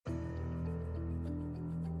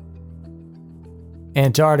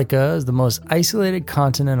Antarctica is the most isolated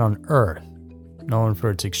continent on Earth, known for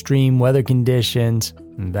its extreme weather conditions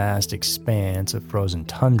and vast expanse of frozen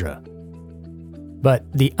tundra. But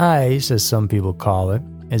the ice, as some people call it,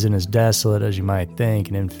 isn't as desolate as you might think,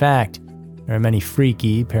 and in fact, there are many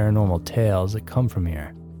freaky paranormal tales that come from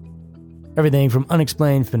here. Everything from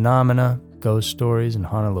unexplained phenomena, ghost stories, and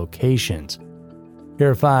haunted locations.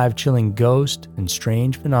 Here are 5 chilling ghost and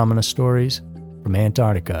strange phenomena stories from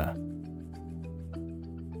Antarctica.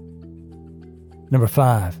 Number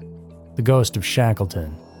 5. The Ghost of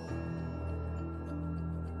Shackleton.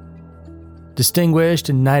 Distinguished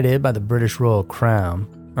and knighted by the British Royal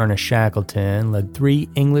Crown, Ernest Shackleton led 3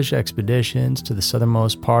 English expeditions to the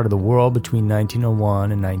southernmost part of the world between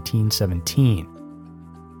 1901 and 1917.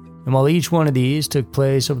 And while each one of these took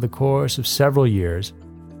place over the course of several years,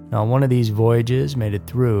 not one of these voyages made it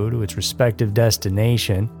through to its respective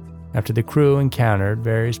destination after the crew encountered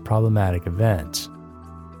various problematic events.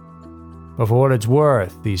 But for what it's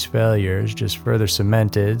worth, these failures just further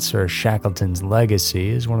cemented Sir Shackleton's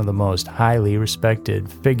legacy as one of the most highly respected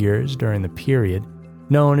figures during the period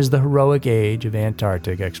known as the heroic age of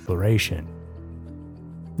Antarctic exploration.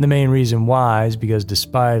 And the main reason why is because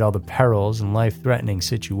despite all the perils and life-threatening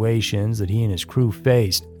situations that he and his crew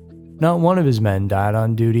faced, not one of his men died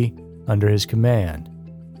on duty under his command.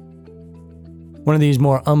 One of these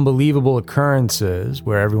more unbelievable occurrences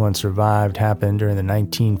where everyone survived happened during the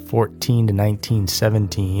 1914 to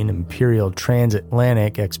 1917 Imperial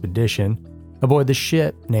Transatlantic Expedition aboard the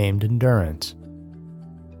ship named Endurance.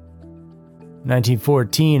 In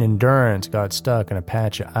 1914, Endurance got stuck in a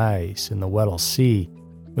patch of ice in the Weddell Sea,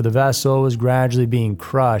 where the vessel was gradually being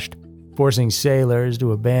crushed, forcing sailors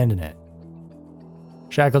to abandon it.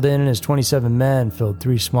 Shackleton and his 27 men filled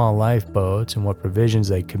 3 small lifeboats and what provisions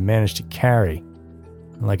they could manage to carry.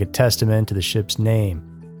 And like a testament to the ship's name,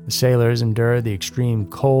 the sailors endured the extreme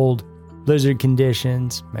cold, blizzard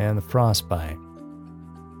conditions, and the frostbite.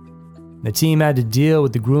 The team had to deal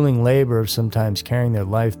with the grueling labor of sometimes carrying their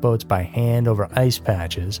lifeboats by hand over ice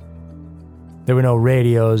patches. There were no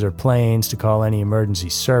radios or planes to call any emergency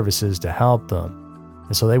services to help them,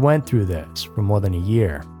 and so they went through this for more than a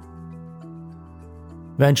year.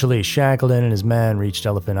 Eventually, Shackleton and his men reached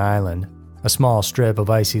Elephant Island, a small strip of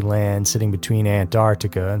icy land sitting between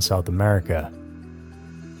Antarctica and South America.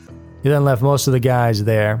 He then left most of the guys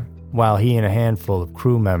there, while he and a handful of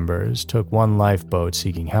crew members took one lifeboat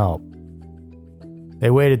seeking help. They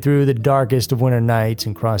waded through the darkest of winter nights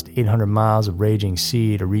and crossed 800 miles of raging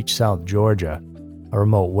sea to reach South Georgia, a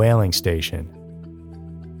remote whaling station.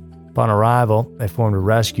 Upon arrival, they formed a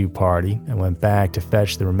rescue party and went back to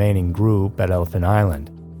fetch the remaining group at Elephant Island.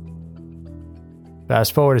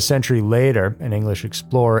 Fast forward a century later, an English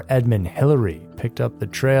explorer, Edmund Hillary, picked up the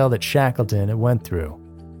trail that Shackleton had went through.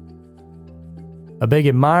 A big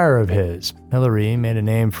admirer of his, Hillary made a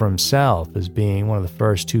name for himself as being one of the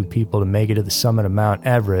first 2 people to make it to the summit of Mount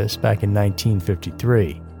Everest back in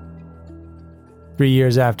 1953. 3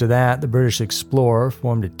 years after that, the British explorer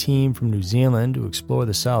formed a team from New Zealand to explore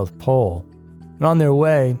the South Pole, and on their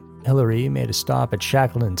way, Hillary made a stop at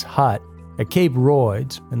Shackleton's hut at Cape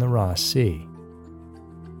Royds in the Ross Sea.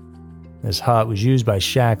 This hut was used by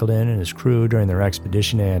Shackleton and his crew during their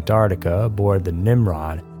expedition to Antarctica aboard the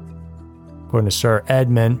Nimrod. According to Sir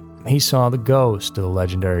Edmund, he saw the ghost of the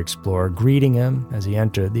legendary explorer greeting him as he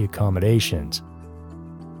entered the accommodations.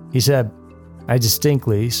 He said, "I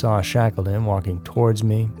distinctly saw Shackleton walking towards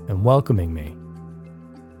me and welcoming me."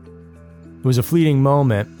 It was a fleeting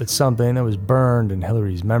moment, but something that was burned in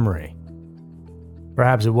Hillary's memory.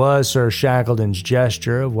 Perhaps it was Sir Shackleton's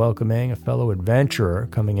gesture of welcoming a fellow adventurer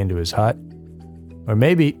coming into his hut. Or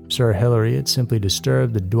maybe Sir Hillary had simply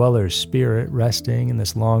disturbed the dweller's spirit resting in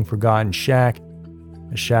this long-forgotten shack,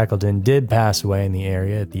 as Shackleton did pass away in the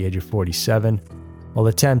area at the age of 47 while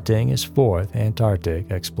attempting his 4th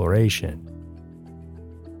Antarctic exploration.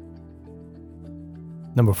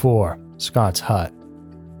 Number 4. Scott's Hut.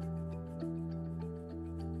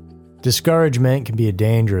 Discouragement can be a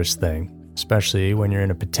dangerous thing, especially when you're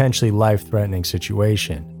in a potentially life-threatening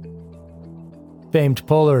situation. Famed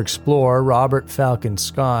polar explorer Robert Falcon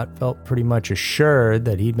Scott felt pretty much assured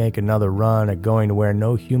that he'd make another run at going to where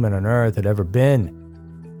no human on Earth had ever been.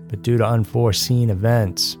 But due to unforeseen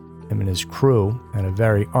events, him and his crew had a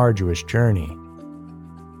very arduous journey.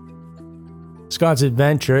 Scott's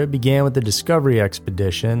adventure began with the Discovery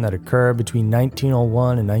expedition that occurred between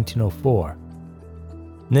 1901 and 1904.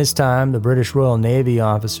 And this time, the British Royal Navy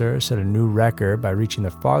officer set a new record by reaching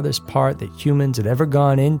the farthest part that humans had ever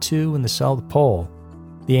gone into in the South Pole,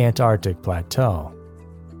 the Antarctic Plateau.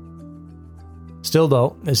 Still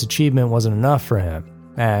though, this achievement wasn't enough for him,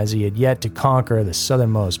 as he had yet to conquer the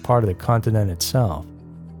southernmost part of the continent itself,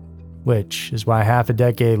 which is why half a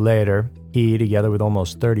decade later, he, together with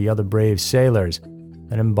almost 30 other brave sailors,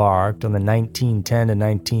 then embarked on the 1910 to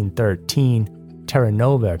 1913 Terra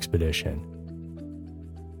Nova expedition.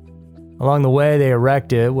 Along the way, they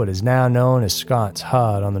erected what is now known as Scott's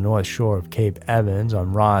Hut on the north shore of Cape Evans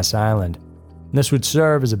on Ross Island, and this would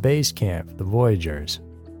serve as a base camp for the voyagers.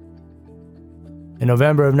 In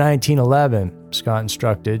November of 1911, Scott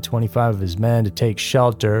instructed 25 of his men to take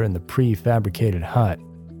shelter in the prefabricated hut.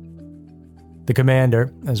 The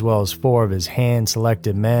commander, as well as 4 of his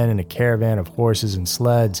hand-selected men and a caravan of horses and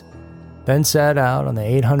sleds, then set out on the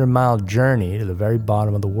 800-mile journey to the very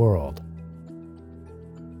bottom of the world.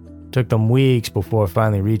 It took them weeks before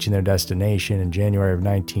finally reaching their destination in January of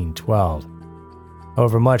 1912.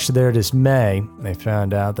 However, much to their dismay, they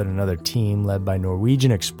found out that another team led by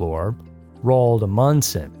Norwegian explorer Roald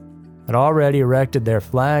Amundsen had already erected their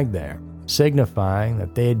flag there, signifying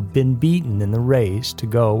that they had been beaten in the race to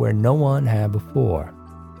go where no one had before.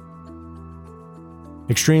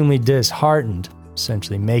 Extremely disheartened,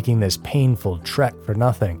 essentially making this painful trek for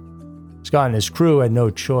nothing, Scott and his crew had no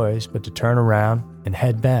choice but to turn around and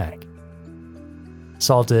head back.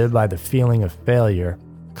 Assaulted by the feeling of failure,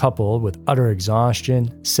 coupled with utter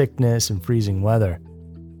exhaustion, sickness, and freezing weather,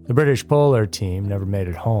 the British polar team never made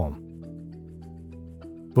it home.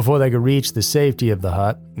 Before they could reach the safety of the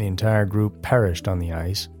hut, the entire group perished on the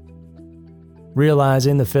ice.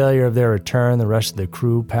 Realizing the failure of their return, the rest of the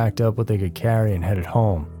crew packed up what they could carry and headed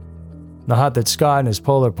home. The hut that Scott and his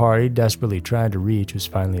polar party desperately tried to reach was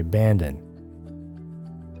finally abandoned.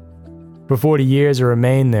 For 40 years it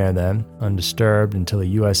remained there then, undisturbed until a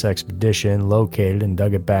U.S. expedition located and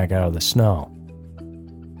dug it back out of the snow.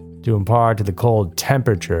 Due in part to the cold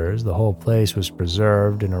temperatures, the whole place was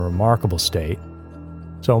preserved in a remarkable state,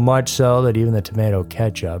 so much so that even the tomato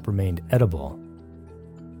ketchup remained edible.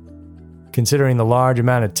 Considering the large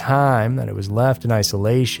amount of time that it was left in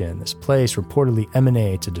isolation, this place reportedly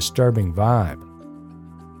emanates a disturbing vibe.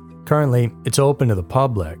 Currently, it's open to the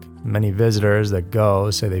public. Many visitors that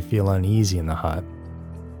go say they feel uneasy in the hut.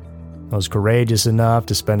 Those courageous enough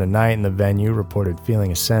to spend a night in the venue reported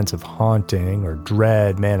feeling a sense of haunting or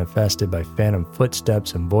dread manifested by phantom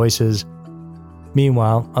footsteps and voices.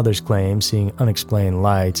 Meanwhile, others claim seeing unexplained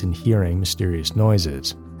lights and hearing mysterious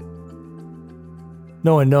noises.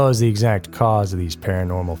 No one knows the exact cause of these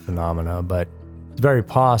paranormal phenomena, but it's very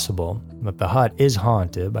possible that the hut is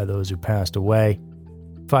haunted by those who passed away,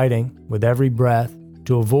 fighting with every breath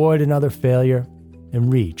to avoid another failure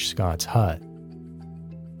and reach Scott's Hut.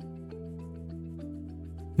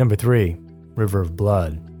 Number 3, River of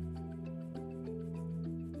Blood.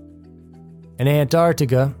 In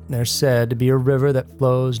Antarctica, there's said to be a river that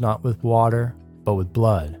flows not with water, but with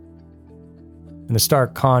blood. And the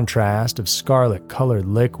stark contrast of scarlet-colored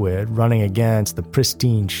liquid running against the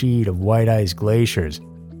pristine sheet of white ice glaciers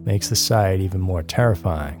makes the sight even more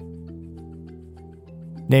terrifying.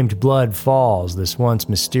 Named Blood Falls, this once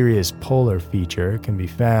mysterious polar feature can be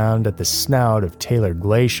found at the snout of Taylor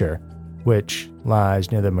Glacier, which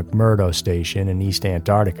lies near the McMurdo Station in East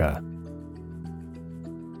Antarctica.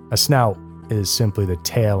 A snout is simply the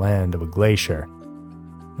tail end of a glacier.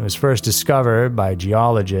 It was first discovered by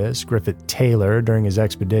geologist Griffith Taylor during his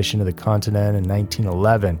expedition to the continent in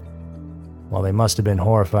 1911. While they must have been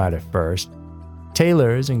horrified at first,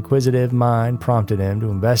 Taylor's inquisitive mind prompted him to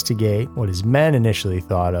investigate what his men initially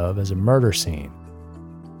thought of as a murder scene.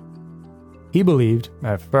 He believed,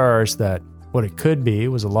 at first, that what it could be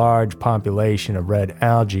was a large population of red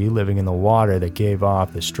algae living in the water that gave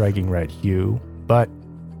off the striking red hue, but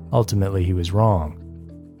ultimately he was wrong.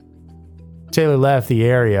 Taylor left the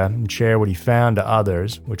area and shared what he found to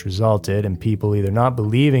others, which resulted in people either not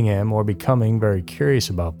believing him or becoming very curious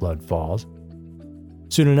about Blood Falls.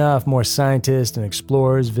 Soon enough, more scientists and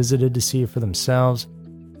explorers visited to see it for themselves,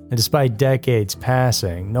 and despite decades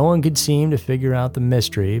passing, no one could seem to figure out the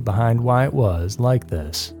mystery behind why it was like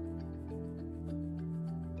this.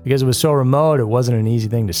 Because it was so remote, it wasn't an easy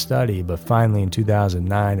thing to study, but finally in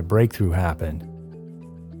 2009, a breakthrough happened.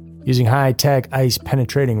 Using high-tech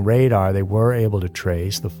ice-penetrating radar, they were able to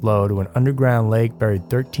trace the flow to an underground lake buried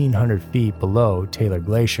 1,300 feet below Taylor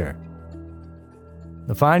Glacier.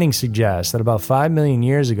 The findings suggest that about 5 million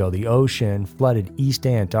years ago, the ocean flooded East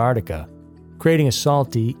Antarctica, creating a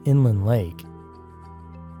salty inland lake.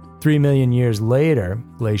 3 million years later,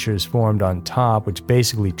 glaciers formed on top, which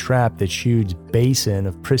basically trapped this huge basin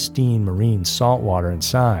of pristine marine saltwater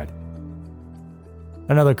inside.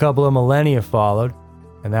 Another couple of millennia followed,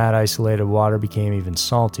 and that isolated water became even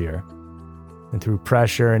saltier. And through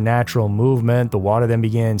pressure and natural movement, the water then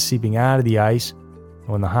began seeping out of the ice,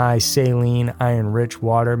 When the high saline, iron-rich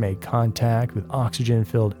water made contact with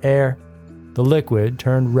oxygen-filled air, the liquid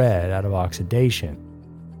turned red out of oxidation.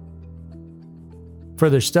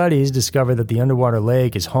 Further studies discovered that the underwater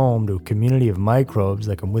lake is home to a community of microbes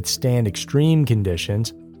that can withstand extreme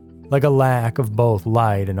conditions, like a lack of both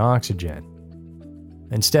light and oxygen.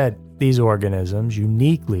 Instead, these organisms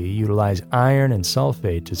uniquely utilize iron and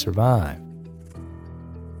sulfate to survive.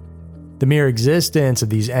 The mere existence of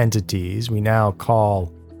these entities we now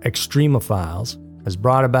call extremophiles has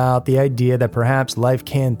brought about the idea that perhaps life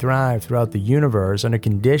can thrive throughout the universe under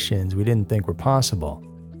conditions we didn't think were possible.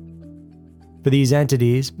 For these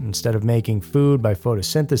entities, instead of making food by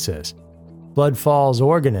photosynthesis, Blood Falls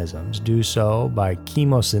organisms do so by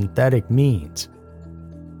chemosynthetic means.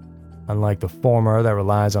 Unlike the former that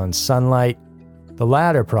relies on sunlight, the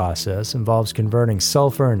latter process involves converting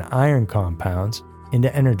sulfur and iron compounds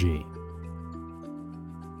into energy.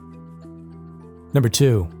 Number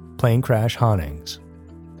 2. Plane crash hauntings.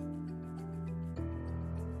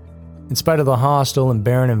 In spite of the hostile and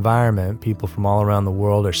barren environment, people from all around the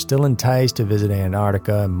world are still enticed to visit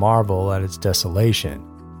Antarctica and marvel at its desolation.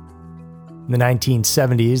 In the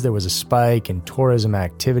 1970s, there was a spike in tourism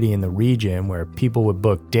activity in the region where people would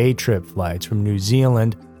book day trip flights from New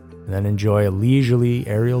Zealand and then enjoy a leisurely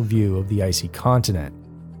aerial view of the icy continent.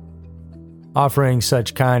 Offering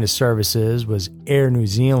such kind of services was Air New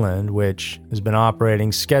Zealand, which has been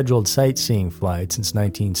operating scheduled sightseeing flights since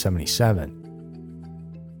 1977.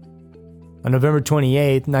 On November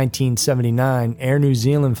 28, 1979, Air New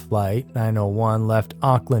Zealand Flight 901 left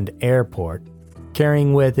Auckland Airport,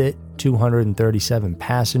 carrying with it 237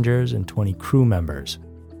 passengers and 20 crew members.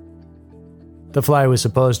 The flight was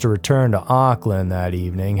supposed to return to Auckland that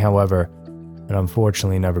evening, however, it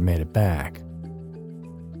unfortunately never made it back.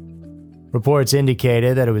 Reports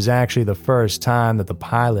indicated that it was actually the first time that the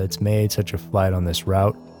pilots made such a flight on this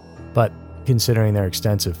route, but considering their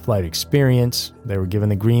extensive flight experience, they were given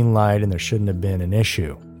the green light and there shouldn't have been an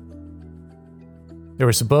issue. They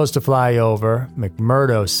were supposed to fly over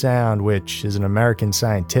McMurdo Sound, which is an American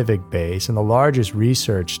scientific base and the largest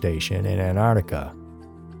research station in Antarctica.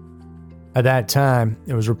 At that time,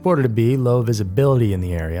 it was reported to be low visibility in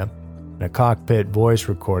the area, and a cockpit voice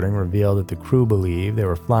recording revealed that the crew believed they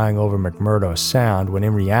were flying over McMurdo Sound when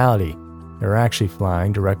in reality, they were actually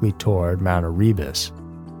flying directly toward Mount Erebus.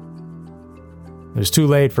 It was too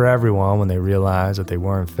late for everyone when they realized that they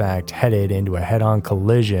were in fact headed into a head-on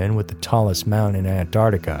collision with the tallest mountain in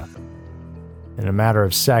Antarctica. In a matter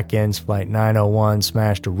of seconds, Flight 901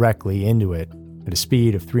 smashed directly into it at a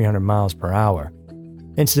speed of 300 miles per hour,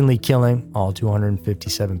 instantly killing all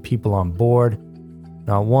 257 people on board.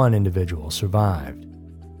 Not one individual survived.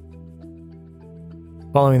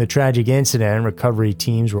 Following the tragic incident, recovery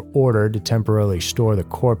teams were ordered to temporarily store the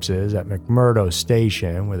corpses at McMurdo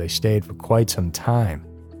Station, where they stayed for quite some time.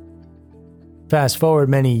 Fast forward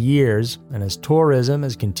many years, and as tourism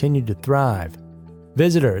has continued to thrive,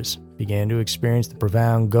 visitors began to experience the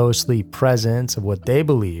profound ghostly presence of what they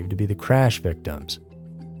believed to be the crash victims.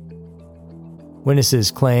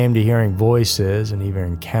 Witnesses claimed to hearing voices and even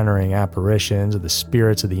encountering apparitions of the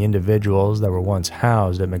spirits of the individuals that were once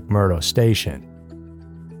housed at McMurdo Station.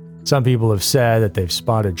 Some people have said that they've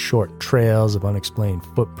spotted short trails of unexplained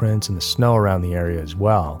footprints in the snow around the area as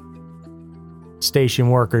well. Station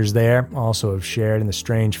workers there also have shared in the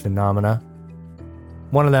strange phenomena.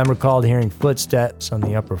 One of them recalled hearing footsteps on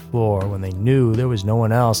the upper floor when they knew there was no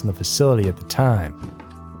one else in the facility at the time.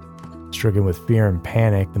 Stricken with fear and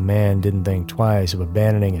panic, the man didn't think twice of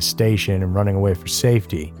abandoning his station and running away for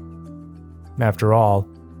safety. After all,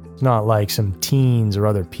 it's not like some teens or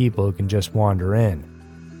other people who can just wander in.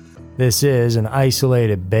 This is an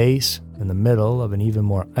isolated base in the middle of an even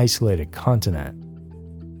more isolated continent.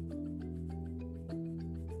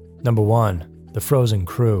 Number 1. The Frozen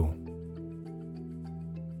Crew.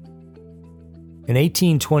 In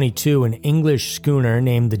 1822, an English schooner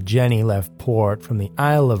named the Jenny left port from the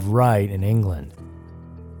Isle of Wight in England.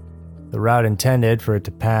 The route intended for it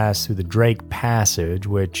to pass through the Drake Passage,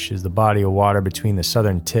 which is the body of water between the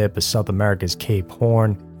southern tip of South America's Cape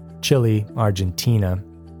Horn, Chile, Argentina,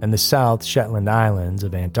 and the South Shetland Islands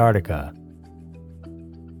of Antarctica.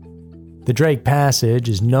 The Drake Passage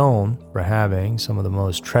is known for having some of the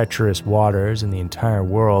most treacherous waters in the entire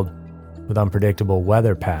world, with unpredictable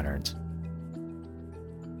weather patterns.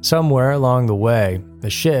 Somewhere along the way, the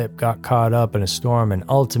ship got caught up in a storm and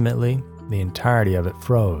ultimately, the entirety of it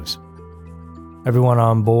froze. Everyone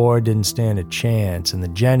on board didn't stand a chance, and the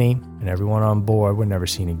Jenny and everyone on board were never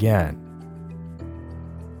seen again.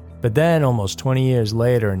 But then, almost 20 years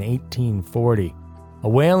later, in 1840, a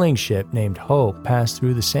whaling ship named Hope passed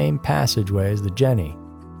through the same passageway as the Jenny.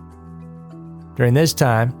 During this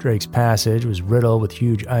time, Drake's Passage was riddled with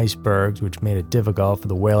huge icebergs, which made it difficult for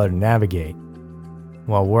the whaler to navigate.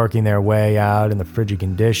 While working their way out in the frigid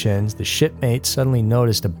conditions, the shipmates suddenly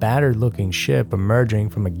noticed a battered-looking ship emerging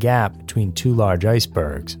from a gap between two large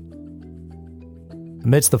icebergs.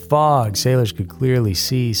 Amidst the fog, sailors could clearly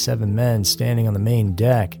see 7 men standing on the main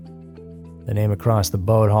deck. The name across the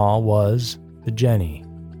boat hull was the Jenny.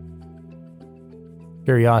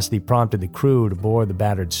 Curiosity prompted the crew to board the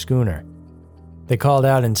battered schooner. They called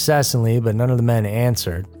out incessantly, but none of the men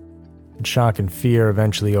answered. And shock and fear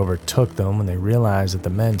eventually overtook them when they realized that the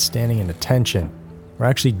men standing in attention were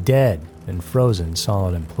actually dead and frozen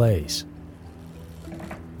solid in place.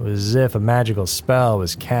 It was as if a magical spell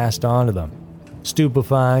was cast onto them,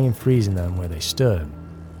 stupefying and freezing them where they stood.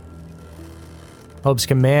 Hope's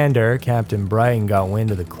commander, Captain Brighton, got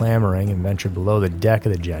wind of the clamoring and ventured below the deck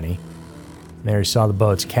of the Jenny. There he saw the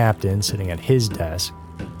boat's captain sitting at his desk,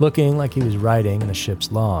 looking like he was writing in the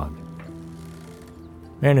ship's log.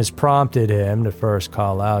 Mariners prompted him to first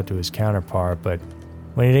call out to his counterpart, but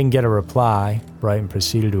when he didn't get a reply, Brighton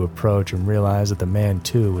proceeded to approach and realized that the man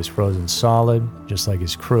too was frozen solid, just like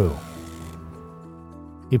his crew.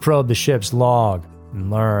 He probed the ship's log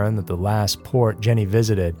and learned that the last port Jenny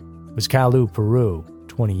visited was Callao, Peru,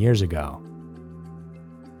 20 years ago.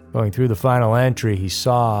 Going through the final entry, he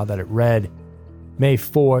saw that it read, May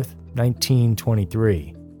 4th,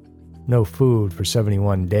 1923. No food for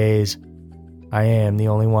 71 days. I am the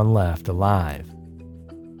only one left alive.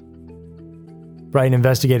 Brighton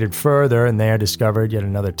investigated further and there discovered yet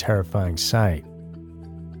another terrifying sight.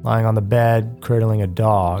 Lying on the bed, cradling a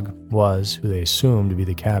dog, was who they assumed to be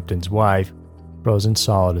the captain's wife, frozen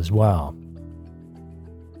solid as well.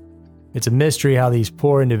 It's a mystery how these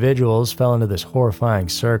poor individuals fell into this horrifying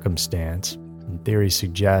circumstance, and theories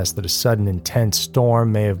suggest that a sudden intense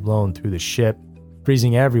storm may have blown through the ship,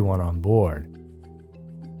 freezing everyone on board.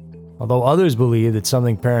 Although others believe that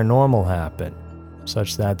something paranormal happened,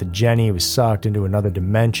 such that the Jenny was sucked into another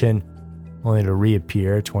dimension, only to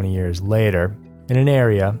reappear 20 years later in an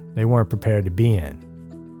area they weren't prepared to be in.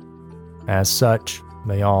 As such,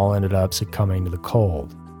 they all ended up succumbing to the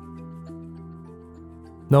cold.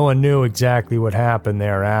 No one knew exactly what happened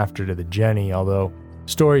thereafter to the Jenny, although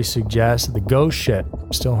stories suggest that the ghost ship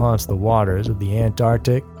still haunts the waters of the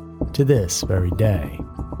Antarctic to this very day.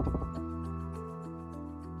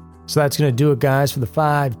 So that's going to do it, guys, for the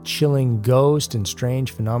 5 chilling ghost and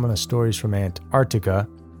strange phenomena stories from Antarctica.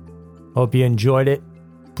 Hope you enjoyed it.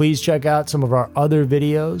 Please check out some of our other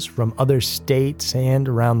videos from other states and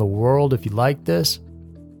around the world if you like this.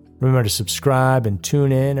 Remember to subscribe and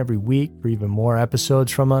tune in every week for even more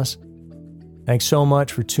episodes from us. Thanks so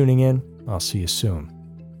much for tuning in. I'll see you soon.